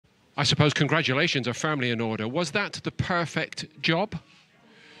I suppose congratulations are firmly in order. Was that the perfect job?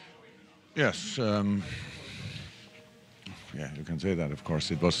 Yes. Yeah, you can say that, of course.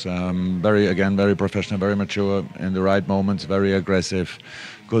 It was very professional, very mature, in the right moments, very aggressive,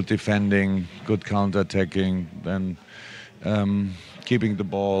 good defending, good counter-attacking, then keeping the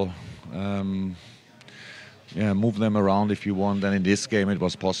ball, move them around if you want. And in this game it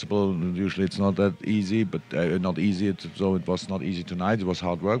was possible. Usually it's not that easy, but so it was not easy tonight. It was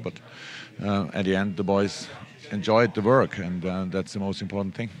hard work, but at the end the boys enjoyed the work, and that's the most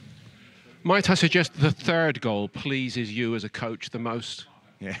important thing. Might I suggest the third goal pleases you as a coach the most?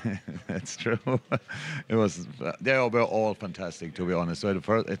 Yeah, that's true. It was. They were all fantastic, to be honest. So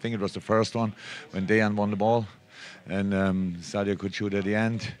I think it was the first one when Dejan won the ball, and Sadio could shoot at the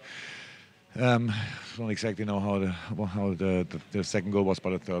end. I don't exactly know how the second goal was,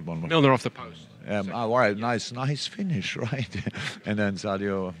 but the third one. Milner off the post. All right, nice finish, right? And then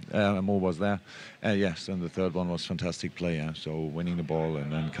Sadio Mo was there. Yes, and the third one was fantastic play. Yeah? So winning the ball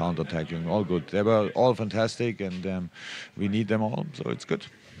and then counter-attacking, all good. They were all fantastic, and we need them all, so it's good.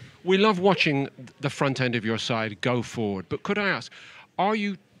 We love watching the front end of your side go forward, but could I ask, are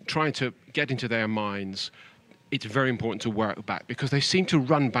you trying to get into their minds it's very important to work back, because they seem to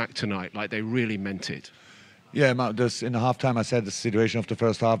run back tonight like they really meant it? Yeah, in the halftime I said the situation of the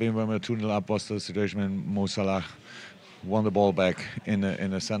first half, even when we were 2-0 up, was the situation when Salah won the ball back in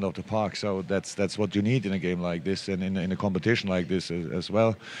the center of the park. So that's what you need in a game like this, and in a competition like this as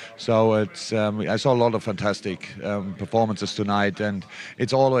well. So it's I saw a lot of fantastic performances tonight, and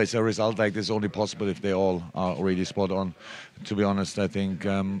it's always a result like this only possible if they all are really spot on. To be honest, I think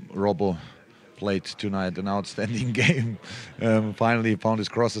Robbo played tonight an outstanding game. Finally found his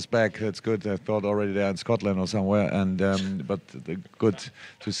crosses back. That's good. I thought already there in Scotland or somewhere. And but good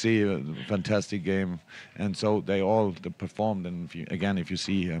to see a fantastic game. And so they all performed. And if you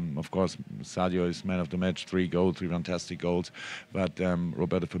see, of course, Sadio is man of the match. 3 fantastic goals. But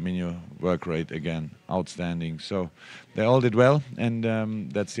Roberto Firmino, work rate again, outstanding. So they all did well, and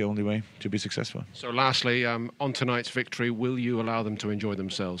that's the only way to be successful. So lastly, on tonight's victory, will you allow them to enjoy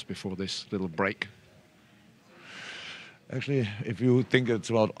themselves before this little break? Actually, if you think it's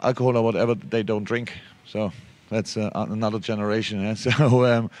about alcohol or whatever, they don't drink. So that's another generation. Yeah?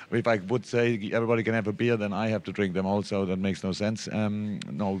 So if I would say everybody can have a beer, then I have to drink them also. That makes no sense.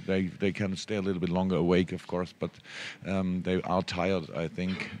 No, they can stay a little bit longer awake, of course, but they are tired, I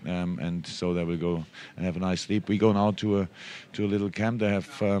think, and so they will go and have a nice sleep. We go now to a little camp. They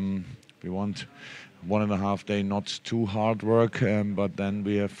have we want 1.5 day, not too hard work, but then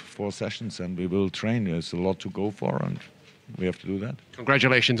we have 4 sessions and we will train. There's a lot to go for, and we have to do that.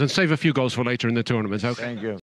 Congratulations, and save a few goals for later in the tournament. Okay. Thank you.